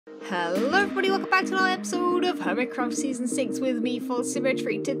Hello everybody, welcome back to another episode of Hermitcraft Season 6 with me,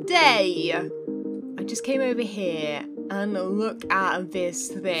 FalseSymmetry. Today, I just came over here and look at this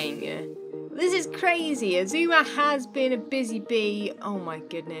thing. This is crazy. Azuma has been a busy bee. Oh my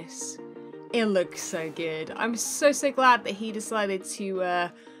goodness. It looks so good. I'm so glad that he decided to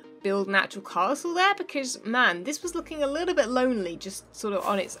build an actual castle there because, man, this was looking a little bit lonely just sort of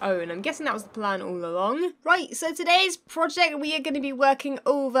on its own. I'm guessing that was the plan all along. Right, so today's project we are going to be working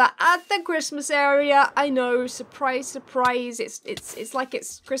over at the Christmas area. I know, surprise, surprise, it's like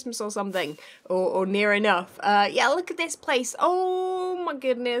it's Christmas or something, or near enough. Yeah, look at this place. Oh my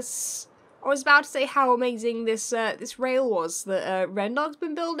goodness. I was about to say how amazing this this rail was that Rendog's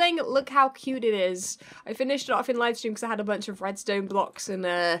been building. Look how cute it is. I finished it off in live stream because I had a bunch of redstone blocks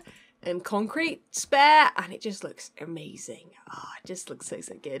and concrete spare, and it just looks amazing. Oh, it just looks so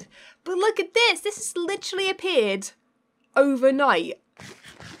good. But look at this. This has literally appeared overnight.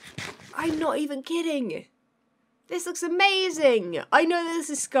 I'm not even kidding. This looks amazing. I know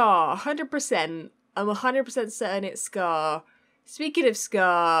this is Scar, 100%. I'm 100% certain it's Scar. Speaking of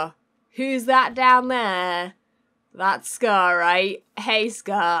Scar, who's that down there? That's Scar, right? Hey,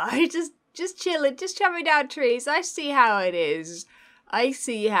 Scar. just chilling, just chopping down trees. I see how it is. I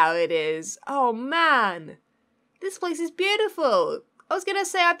see how it is. Oh, man. This place is beautiful. I was gonna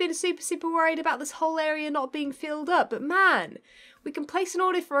say I've been super worried about this whole area not being filled up, but man, we can place an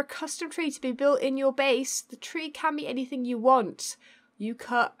order for a custom tree to be built in your base. The tree can be anything you want. You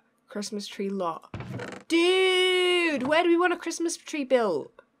cut Christmas tree lot. Dude, where do we want a Christmas tree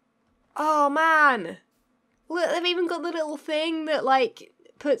built? Oh man, look, they've even got the little thing that like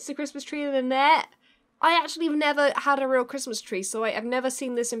puts the Christmas tree in a net. I actually have never had a real Christmas tree, so I've never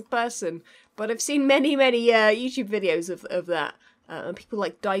seen this in person, but I've seen many YouTube videos of that, and people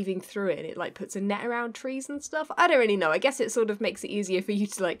like diving through it, and it like puts a net around trees and stuff. I don't really know. I guess it sort of makes it easier for you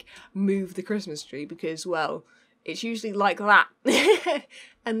to like move the Christmas tree because, well, it's usually like that,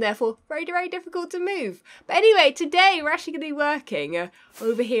 and therefore very difficult to move. But anyway, today we're actually going to be working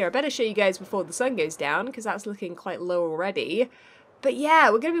over here. I better show you guys before the sun goes down, because that's looking quite low already. But yeah,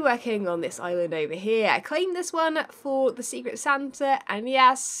 we're going to be working on this island over here. I claimed this one for the Secret Santa, and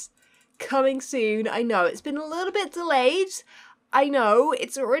yes, coming soon. I know, it's been a little bit delayed. I know,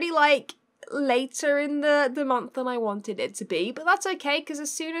 it's already like later in the month than I wanted it to be, but that's okay because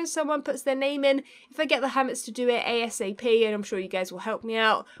as soon as someone puts their name in, if I get the Hermits to do it ASAP, and I'm sure you guys will help me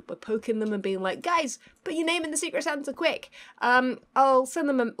out by poking them and being like, guys, put your name in the Secret Santa quick, I'll send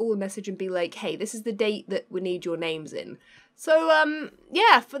them all a message and be like, hey, this is the date that we need your names in. So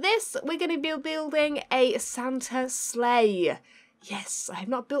yeah, for this we're going to be building a Santa sleigh. Yes, I have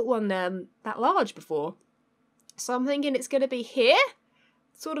not built one that large before, so I'm thinking it's going to be here,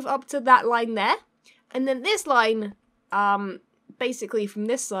 sort of up to that line there, and then this line, basically from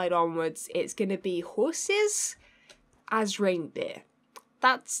this side onwards, it's going to be horses as reindeer.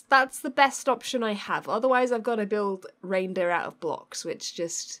 That's the best option I have. Otherwise, I've got to build reindeer out of blocks, which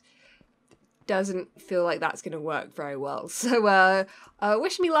just doesn't feel like that's going to work very well. So,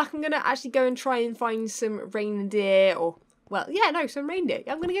 wish me luck. I'm going to actually go and try and find some reindeer, or, well, yeah, no, some reindeer.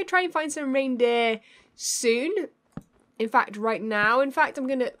 I'm going to go try and find some reindeer soon. In fact, right now, I'm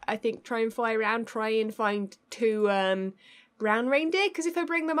gonna, I think, try and fly around, try and find 2 brown reindeer, because if I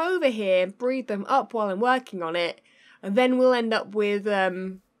bring them over here, breed them up while I'm working on it, and then we'll end up with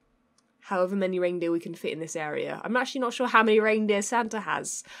however many reindeer we can fit in this area. I'm actually not sure how many reindeer Santa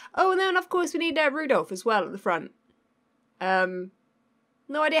has. Oh, and then of course we need Rudolph as well at the front. No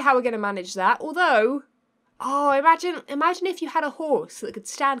idea how we're going to manage that, although, oh, imagine if you had a horse that could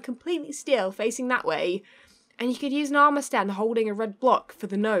stand completely still facing that way, and you could use an armor stand holding a red block for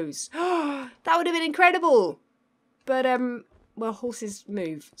the nose. That would have been incredible! But, well, horses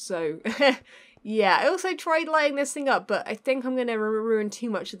move, so... yeah, I also tried lighting this thing up, but I think I'm going to ruin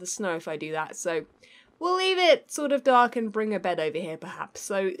too much of the snow if I do that, so... we'll leave it sort of dark and bring a bed over here, perhaps.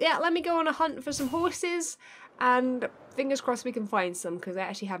 So, yeah, let me go on a hunt for some horses, and fingers crossed we can find some, because I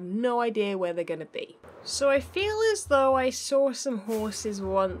actually have no idea where they're going to be. So I feel as though I saw some horses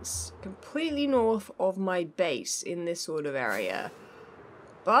once completely north of my base in this sort of area.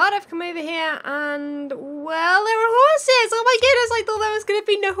 But I've come over here and, well, there are horses! Oh my goodness, I thought there was going to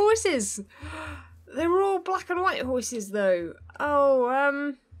be no horses! They were all black and white horses, though. Oh,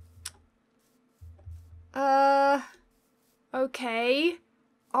 okay.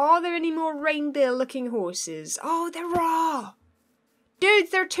 Are there any more reindeer-looking horses? Oh, there are!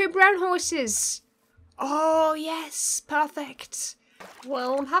 Dude, there are 2 brown horses! Oh, yes, perfect.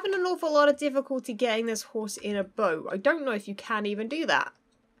 Well, I'm having an awful lot of difficulty getting this horse in a boat. I don't know if you can even do that.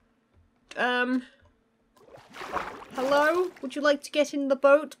 Hello? Would you like to get in the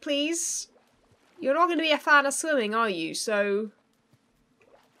boat, please? You're not going to be a fan of swimming, are you? So...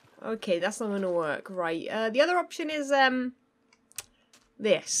 Okay, that's not going to work. Right. The other option is,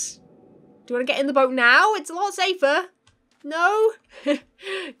 this. Do you want to get in the boat now? It's a lot safer. No?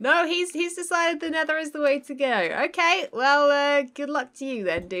 No, he's decided the nether is the way to go. Okay, well, good luck to you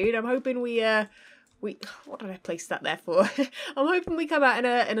then, dude. I'm hoping we what did I place that there for? I'm hoping we come out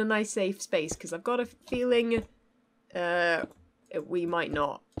in a nice safe space, because I've got a feeling we might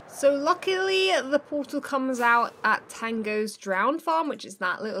not. So luckily the portal comes out at Tango's Drown Farm, which is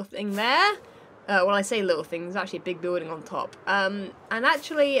that little thing there. Well, I say little thing, there's actually a big building on top. And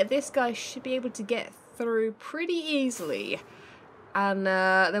actually this guy should be able to get through pretty easily. And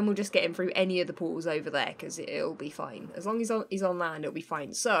then we'll just get him through any of the portals over there, because it'll be fine. As long as he's on land, it'll be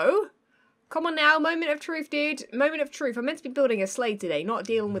fine. So, come on now, moment of truth, dude. Moment of truth. I'm meant to be building a sleigh today, not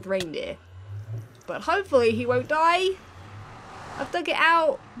dealing with reindeer. But hopefully he won't die. I've dug it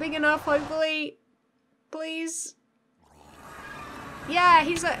out big enough, hopefully. Please. Yeah,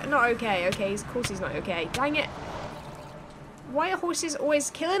 he's not okay. Okay, of course he's not okay. Dang it. Why are horses always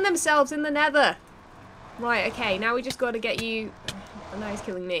killing themselves in the nether? Right, okay, now we just got to get you... Oh, now he's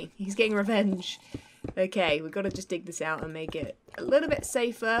killing me. He's getting revenge. Okay, we've got to just dig this out and make it a little bit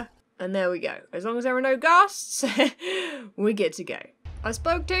safer. And there we go. As long as there are no ghasts, we're good to go. I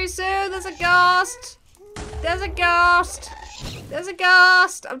spoke too soon. There's a ghast. There's a ghast. There's a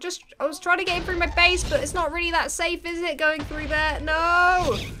ghast. I was trying to get through my base, but it's not really that safe, is it? Going through there.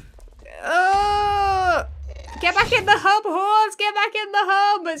 No. Oh. Get back in the hub, horse. Get back in the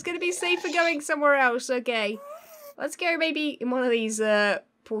hub. It's going to be safer going somewhere else. Okay. Let's go maybe in one of these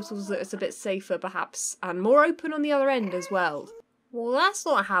portals that's a bit safer, perhaps. And more open on the other end as well. Well, that's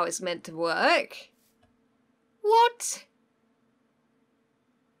not how it's meant to work. What?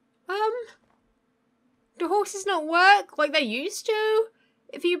 Do horses not work like they used to?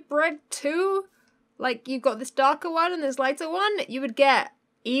 If you bred two, like you've got this darker one and this lighter one, you would get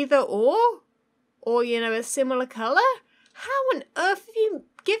either or, you know, a similar colour? How on earth have you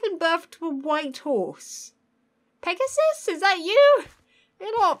given birth to a white horse? Pegasus, is that you?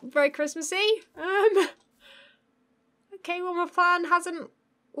 You're not very Christmassy. Okay, well my plan hasn't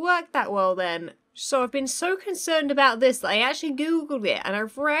worked that well then. So I've been so concerned about this that I actually googled it and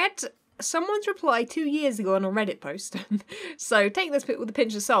I've read someone's reply 2 years ago on a Reddit post. So take this bit with a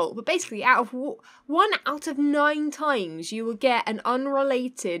pinch of salt, but basically out of 1 out of 9 times you will get an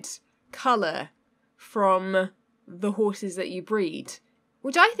unrelated colour from the horses that you breed,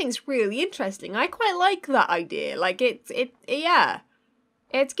 which I think is really interesting. I quite like that idea. Like yeah,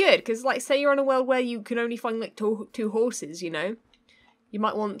 it's good because, like, say you're on a world where you can only find like two horses, you know, you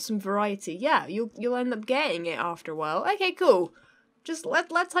might want some variety. Yeah, you'll end up getting it after a while. Okay, cool. Just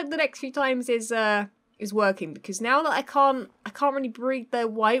let's hope the next few times is working, because now that I can't really breed the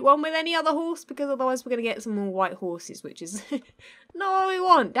white one with any other horse, because otherwise we're gonna get some more white horses, which is not what we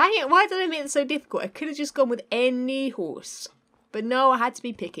want. Dang it! Why did I make it so difficult? I could have just gone with any horse, but no, I had to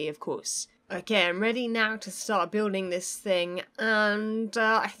be picky, of course. Okay, I'm ready now to start building this thing, and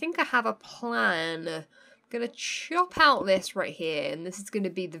I think I have a plan. I'm gonna chop out this right here, and this is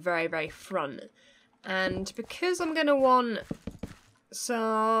gonna be the very, very front. And because I'm gonna want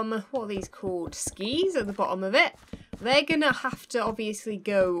some, what are these called? Skis at the bottom of it. They're gonna have to obviously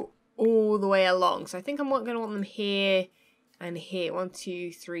go all the way along. So I think I'm gonna want them here and here. 1,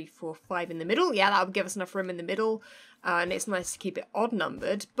 2, 3, 4, 5 in the middle. Yeah, that would give us enough room in the middle. And it's nice to keep it odd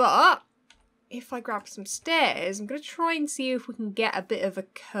numbered. But if I grab some stairs, I'm gonna try and see if we can get a bit of a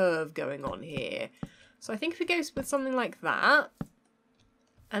curve going on here. So I think if we go with something like that,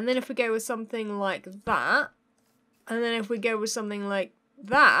 and then if we go with something like that, and then if we go with something like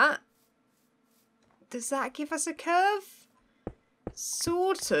that, does that give us a curve?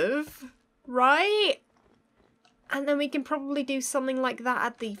 Sort of, right? And then we can probably do something like that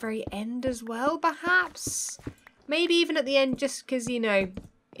at the very end as well, perhaps? Maybe even at the end, just because, you know,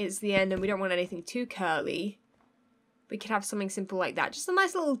 it's the end and we don't want anything too curly. We could have something simple like that. Just a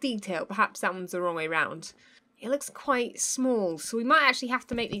nice little detail. Perhaps that one's the wrong way round. It looks quite small, so we might actually have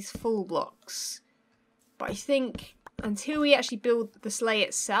to make these full blocks. But I think until we actually build the sleigh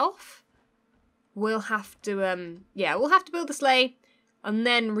itself, we'll have to, yeah, we'll have to build the sleigh and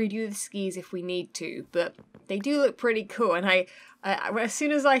then redo the skis if we need to. But they do look pretty cool, and I as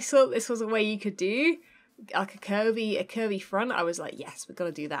soon as I saw this was a way you could do like a curvy front, I was like, yes, we've got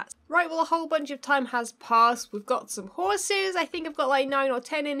to do that. Right, well, a whole bunch of time has passed. We've got some horses. I think I've got like 9 or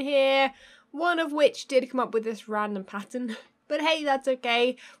 10 in here, one of which did come up with this random pattern. But hey, that's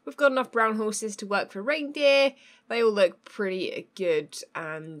okay. We've got enough brown horses to work for reindeer. They all look pretty good.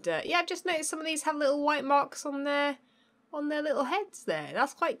 And yeah, I've just noticed some of these have little white marks on their little heads there.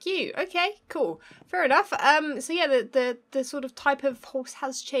 That's quite cute. Okay, cool. Fair enough. So yeah, the sort of type of horse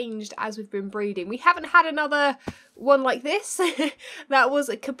has changed as we've been breeding. We haven't had another one like this. That was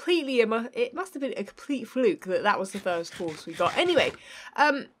it must have been a complete fluke that was the first horse we got. Anyway,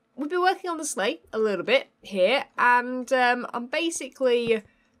 we've been working on the sleigh a little bit here, and I'm basically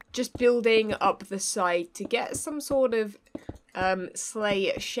just building up the side to get some sort of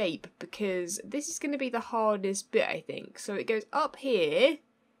sleigh shape, because this is going to be the hardest bit, I think. So it goes up here,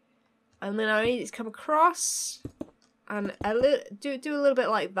 and then I need it to come across and do a little bit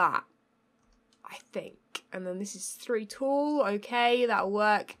like that, I think. And then this is 3 tall. Okay, that'll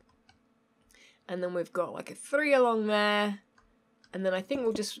work. And then we've got like a 3 along there, and then I think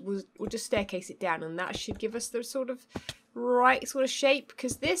we'll just staircase it down, and that should give us the sort of right sort of shape,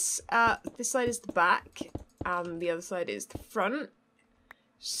 because this side is the back and the other side is the front.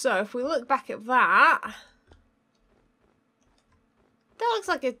 So if we look back at that looks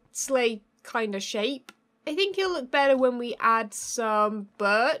like a sleigh kind of shape. I think it'll look better when we add some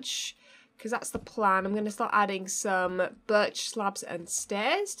birch, because that's the plan. I'm going to start adding some birch slabs and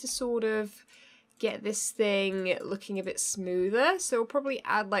stairs to sort of get this thing looking a bit smoother. So we'll probably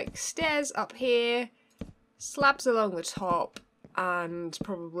add like stairs up here, slabs along the top, and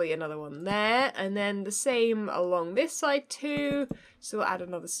probably another one there, and then the same along this side too. So we'll add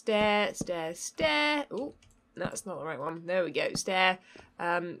another stair. Oh, that's not the right one. There we go. Stair,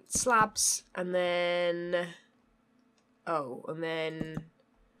 slabs, and then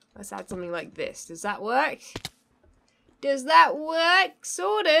let's add something like this. Does that work? Does that work?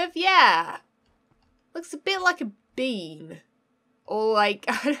 Sort of, yeah. Looks a bit like a bean. Or like,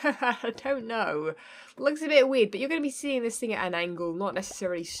 I don't know. Looks a bit weird, but you're going to be seeing this thing at an angle, not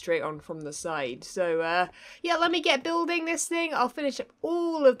necessarily straight on from the side. So, yeah, let me get building this thing. I'll finish up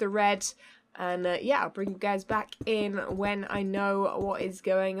all of the red. And, yeah, I'll bring you guys back in when I know what is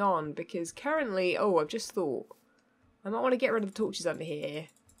going on. Because currently, I've just thought, I might want to get rid of the torches under here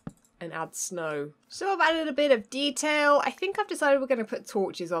and add snow. So I've added a bit of detail. I think I've decided we're going to put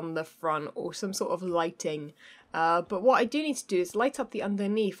torches on the front or some sort of lighting. But what I do need to do is light up the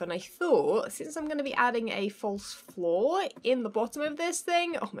underneath, and I thought, since I'm going to be adding a false floor in the bottom of this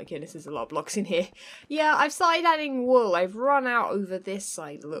thing, oh my goodness, there's a lot of blocks in here. Yeah, I've started adding wool. I've run out over this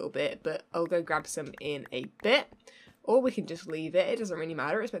side a little bit, but I'll go grab some in a bit. Or we can just leave it. It doesn't really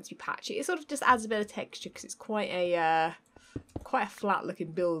matter. It's meant to be patchy. It sort of just adds a bit of texture because it's quite a flat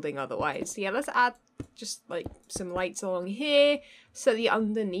looking building otherwise. So yeah, let's add just like some lights along here so the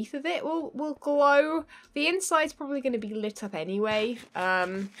underneath of it will glow. The inside's probably going to be lit up anyway.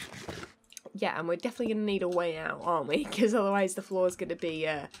 Yeah, and we're definitely going to need a way out, aren't we? Because otherwise the floor is going to be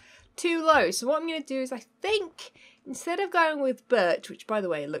too low. So what I'm going to do is, I think, instead of going with birch, which by the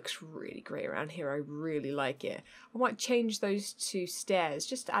way looks really great around here, I really like it, I might change those 2 stairs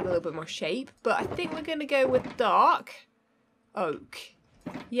just to add a little bit more shape. But I think we're going to go with dark oak.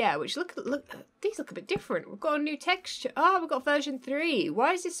 Yeah, which look, these look a bit different. We've got a new texture. Oh, we've got version 3.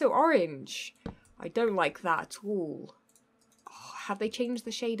 Why is this so orange? I don't like that at all. Oh, have they changed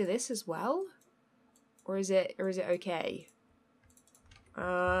the shade of this as well? Or is it okay?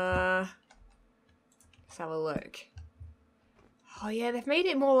 Let's have a look. Oh yeah, they've made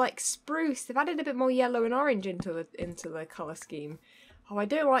it more like spruce. They've added a bit more yellow and orange into the colour scheme. Oh, I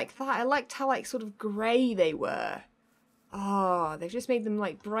don't like that. I liked how like sort of grey they were. Oh, they've just made them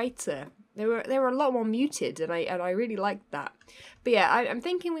like brighter. They were a lot more muted, and I really liked that. But yeah, I'm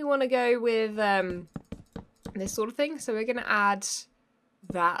thinking we want to go with this sort of thing. So we're gonna add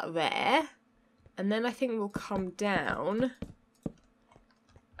that there, and then I think we'll come down,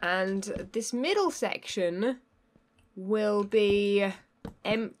 and this middle section will be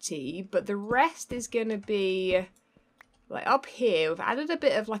empty, but the rest is gonna be like up here. We've added a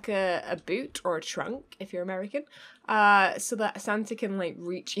bit of like a boot or a trunk, if you're American, so that Santa can like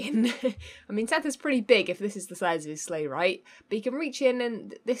reach in. I mean, Santa's pretty big if this is the size of his sleigh, right? But he can reach in,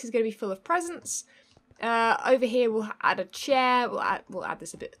 and this is going to be full of presents. Over here we'll add a chair. We'll add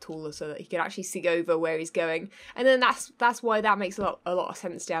this a bit taller so that he can actually see over where he's going. And then that's why that makes a lot of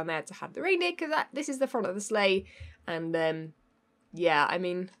sense down there to have the reindeer, because this is the front of the sleigh. And yeah, I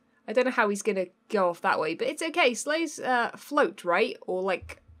mean, I don't know how he's gonna go off that way, but it's okay. Sleighs float, right? Or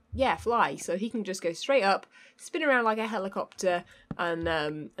like yeah, fly. So he can just go straight up, spin around like a helicopter, and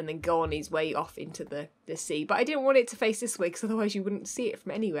then go on his way off into the sea. But I didn't want it to face this way because otherwise you wouldn't see it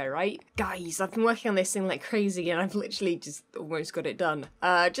from anywhere, right? Guys, I've been working on this thing like crazy and I've literally just almost got it done.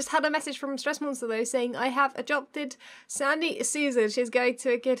 Just had a message from Stress Monster though saying I have adopted Sandy Susan. She's going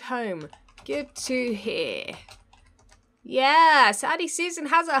to a good home. Good to hear. Yeah, Sandy Susan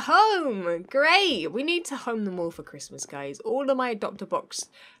has a home. Great. We need to home them all for Christmas, guys. All of my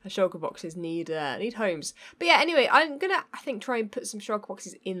shulker boxes need homes. But yeah, anyway, I'm gonna, I think, try and put some shulker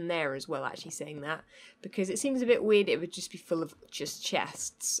boxes in there as well, actually saying that, because it seems a bit weird it would just be full of just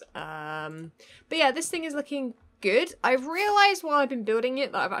chests. But yeah, this thing is looking good. I've realised while I've been building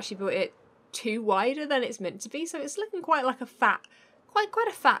it that I've actually built it too wider than it's meant to be, so it's looking quite like a fat, quite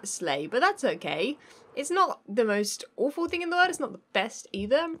a fat sleigh, but that's okay. It's not the most awful thing in the world. It's not the best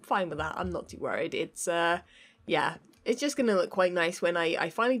either. I'm fine with that. I'm not too worried. It's, yeah, it's just going to look quite nice when I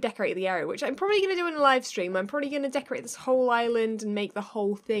finally decorate the area, which I'm probably going to do in a live stream. I'm probably going to decorate this whole island and make the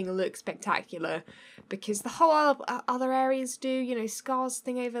whole thing look spectacular, because the whole other areas do, you know, Scar's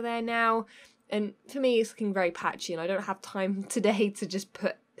thing over there now. And for me, it's looking very patchy and I don't have time today to just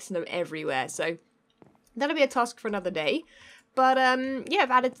put snow everywhere. So that'll be a task for another day. But yeah,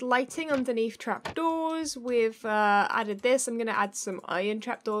 I've added lighting underneath trapdoors. We've added this. I'm going to add some iron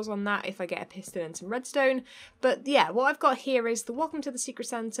trapdoors on that if I get a piston and some redstone. But yeah, what I've got here is the welcome to the Secret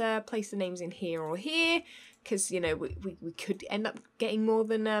Santa. Place the names in here or here, because, you know, we could end up getting more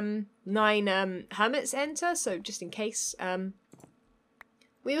than 9 hermits enter, so just in case.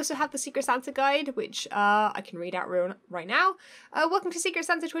 We also have the Secret Santa guide, which I can read out right now. Welcome to Secret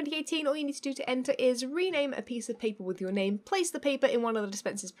Santa 2018. All you need to do to enter is rename a piece of paper with your name, place the paper in one of the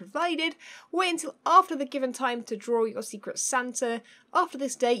dispensers provided, wait until after the given time to draw your Secret Santa. After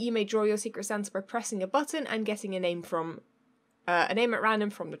this date, you may draw your Secret Santa by pressing a button and getting a name at random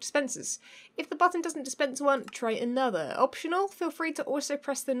from the dispensers. If the button doesn't dispense one, try another. Optional, feel free to also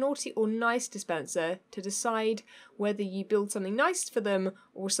press the naughty or nice dispenser to decide whether you build something nice for them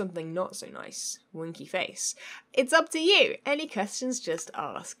or something not so nice. Winky face. It's up to you. Any questions, just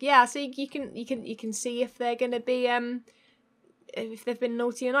ask. Yeah, so you can see if they're gonna be if they've been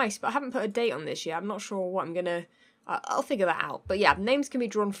naughty or nice, but I haven't put a date on this yet. I'm not sure what I'm gonna. I'll figure that out. But yeah, names can be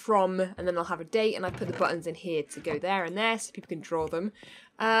drawn from, and then I'll have a date, and I put the buttons in here to go there and there so people can draw them.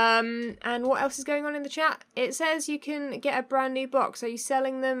 And what else is going on in the chat? It says you can get a brand new box. Are you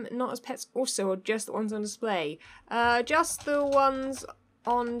selling them not as pets also, or just the ones on display? Just the ones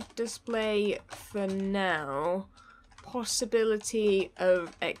on display for now. Possibility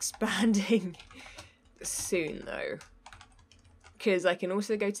of expanding soon, though. Because I can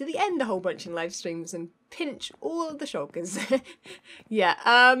also go to the end a whole bunch in live streams and pinch all of the shulkers.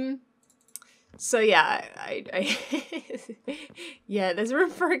 Yeah, so yeah, I yeah, there's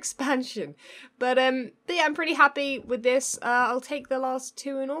room for expansion. But yeah, I'm pretty happy with this. I'll take the last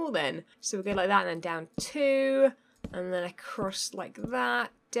 2 in all then. So we'll go like that and then down 2, and then across like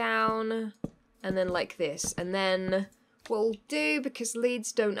that, down, and then like this. And then what we'll do, because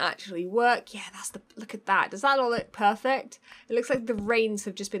leads don't actually work, yeah, that's the, look at that. Does that all look perfect? It looks like the reins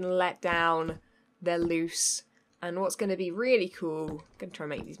have just been let down. They're loose. And what's going to be really cool, I'm going to try and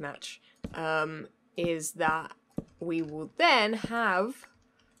make these match, is that we will then have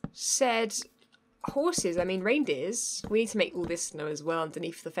said horses, I mean reindeers. We need to make all this snow as well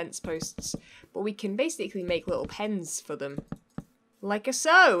underneath the fence posts, but we can basically make little pens for them. Like a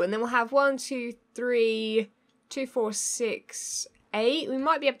so. And then we'll have 1, 2, 3, 2, 4, 6, 8. We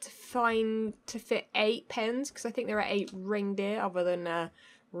might be able to fit 8 pens, because I think there are 8 reindeer other than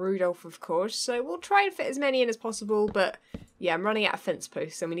Rudolph, of course. So we'll try and fit as many in as possible, but yeah, I'm running out of fence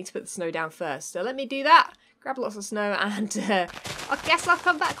posts, so we need to put the snow down first. So let me do that, grab lots of snow, and I guess I'll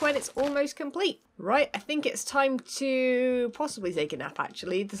come back when it's almost complete. Right, I think it's time to possibly take a nap,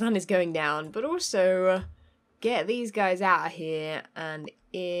 actually. The sun is going down, but also get these guys out of here and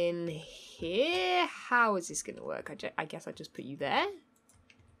in here. How is this going to work? I guess I just put you there,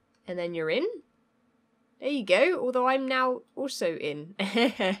 and then you're in. There you go, although I'm now also in.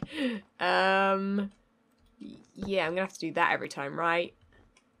 Yeah, I'm going to have to do that every time, right?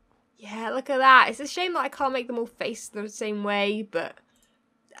 Yeah, look at that. It's a shame that I can't make them all face the same way, but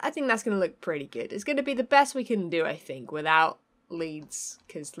I think that's going to look pretty good. It's going to be the best we can do, I think, without leads,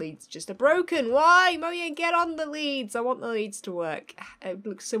 because leads just are broken. Why? Moya, get on the leads. I want the leads to work. It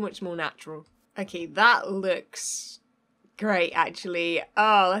looks so much more natural. Okay, that looks great, actually.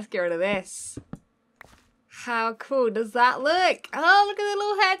 Oh, let's get rid of this. How cool does that look? Oh, look at the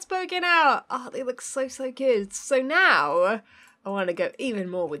little heads poking out. Oh, they look so, so good. So now I want to go even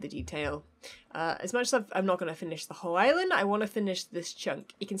more with the detail. As much as I'm not going to finish the whole island, I want to finish this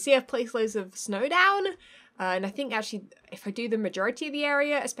chunk. You can see I've placed loads of snow down, and I think actually if I do the majority of the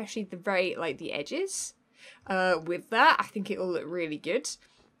area, especially the very, like, the edges, with that, I think it will look really good.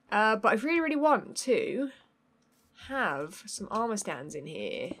 But I really, really want to have some armor stands in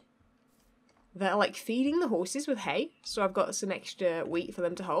here that are, like, feeding the horses with hay, so I've got some extra wheat for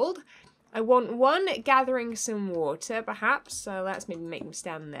them to hold. I want one gathering some water, perhaps, so let's maybe make them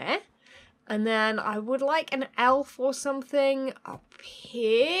stand there. And then I would like an elf or something up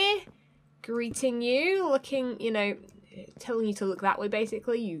here, greeting you, looking, you know, telling you to look that way,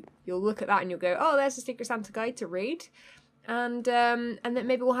 basically. You'll look at that and you'll go, oh, there's a Secret Santa guide to read. And then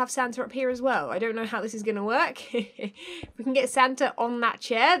maybe we'll have Santa up here as well. I don't know how this is going to work. If we can get Santa on that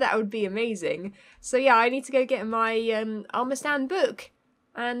chair, that would be amazing. So yeah, I need to go get my armor stand book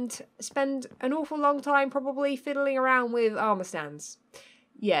and spend an awful long time probably fiddling around with armor stands.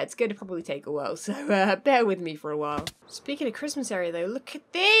 Yeah, it's going to probably take a while, so bear with me for a while. Speaking of Christmas area though, look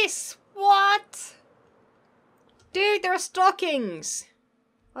at this! What? Dude, there are stockings!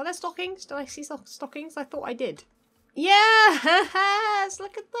 Are there stockings? Did I see stockings? I thought I did. Yes!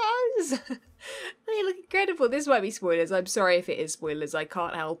 Look at those! They look incredible. This might be spoilers. I'm sorry if it is spoilers. I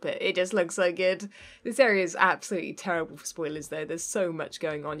can't help it. It just looks so good. This area is absolutely terrible for spoilers though. There's so much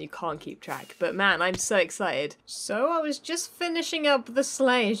going on you can't keep track. But man, I'm so excited. So I was just finishing up the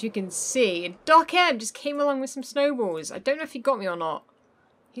sleigh, as you can see. Doc M just came along with some snowballs. I don't know if he got me or not.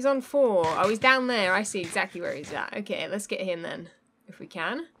 He's on 4. Oh, he's down there. I see exactly where he's at. Okay, let's get him then, if we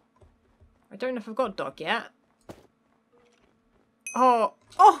can. I don't know if I've got Doc yet. Oh!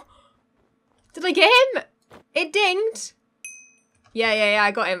 Did I get him? It dinged. Yeah,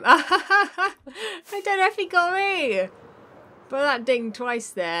 I got him. I don't know if he got me. But that dinged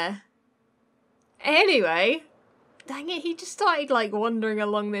twice there. Anyway. Dang it, he just started, like, wandering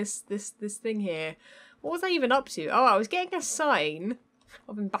along this thing here. What was I even up to? Oh, I was getting a sign.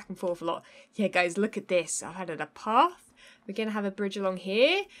 I've been back and forth a lot. Yeah, guys, look at this. I've added a path. We're going to have a bridge along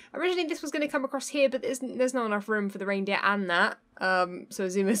here. Originally, this was going to come across here, but there's not enough room for the reindeer and that. So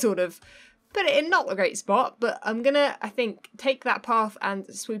Zuma sort of put it in not a great spot, but I'm going to, I think, take that path and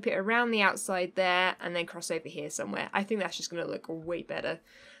swoop it around the outside there and then cross over here somewhere. I think that's just going to look way better.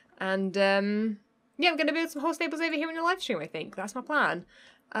 And, yeah, I'm going to build some horse stables over here in the live stream, I think. That's my plan.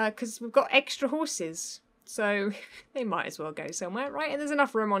 Because we've got extra horses. So they might as well go somewhere, right? And there's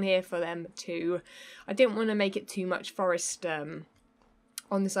enough room on here for them too. I didn't want to make it too much forest on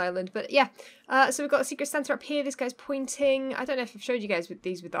this island, but yeah. So we've got a Secret Santa up here. This guy's pointing. I don't know if I've showed you guys with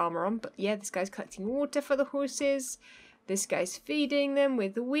these with armor on, but yeah, this guy's collecting water for the horses. This guy's feeding them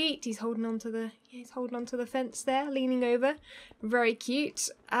with the wheat. He's holding onto the fence there, leaning over. Very cute.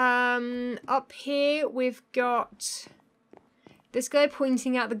 Up here we've got this guy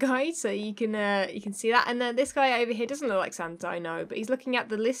pointing at the guide, so you can see that. And then this guy over here doesn't look like Santa, I know, but he's looking at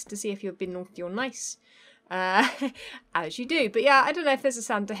the list to see if you've been naughty or nice. As you do. But yeah, I don't know if there's a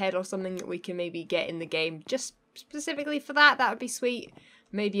Santa head or something that we can maybe get in the game just specifically for that. That would be sweet.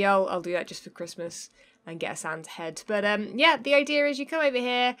 Maybe I'll do that just for Christmas and get a Santa head. But yeah, the idea is you come over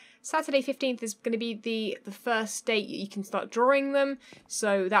here. Saturday 15th is going to be the first date you can start drawing them.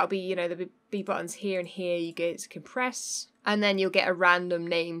 So that'll be, you know, the B buttons here and here. You get to compress. And then you'll get a random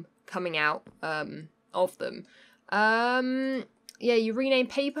name coming out of them. Yeah, you rename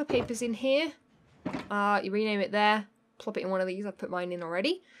paper. Paper's in here. You rename it there. Plop it in one of these. I've put mine in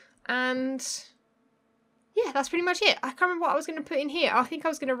already. And yeah, that's pretty much it. I can't remember what I was going to put in here. I think I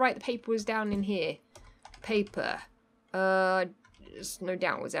was going to write the paper was down in here. Paper. There's no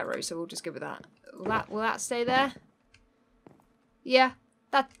downwards arrow, so we'll just go with that. Will that stay there? Yeah,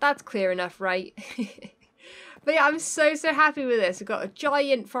 that's clear enough, right? But yeah, I'm so happy with this. We've got a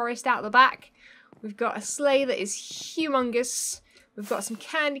giant forest out the back. We've got a sleigh that is humongous. We've got some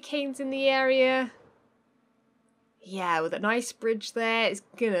candy canes in the area. Yeah, with a nice bridge there. It's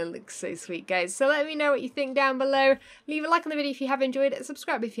gonna look so sweet, guys. So let me know what you think down below. Leave a like on the video if you have enjoyed it.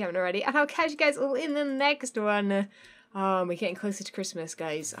 Subscribe if you haven't already. And I'll catch you guys all in the next one. Oh, we're getting closer to Christmas,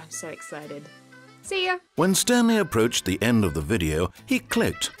 guys. I'm so excited. See ya! When Stanley approached the end of the video, he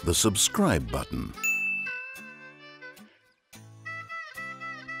clicked the subscribe button.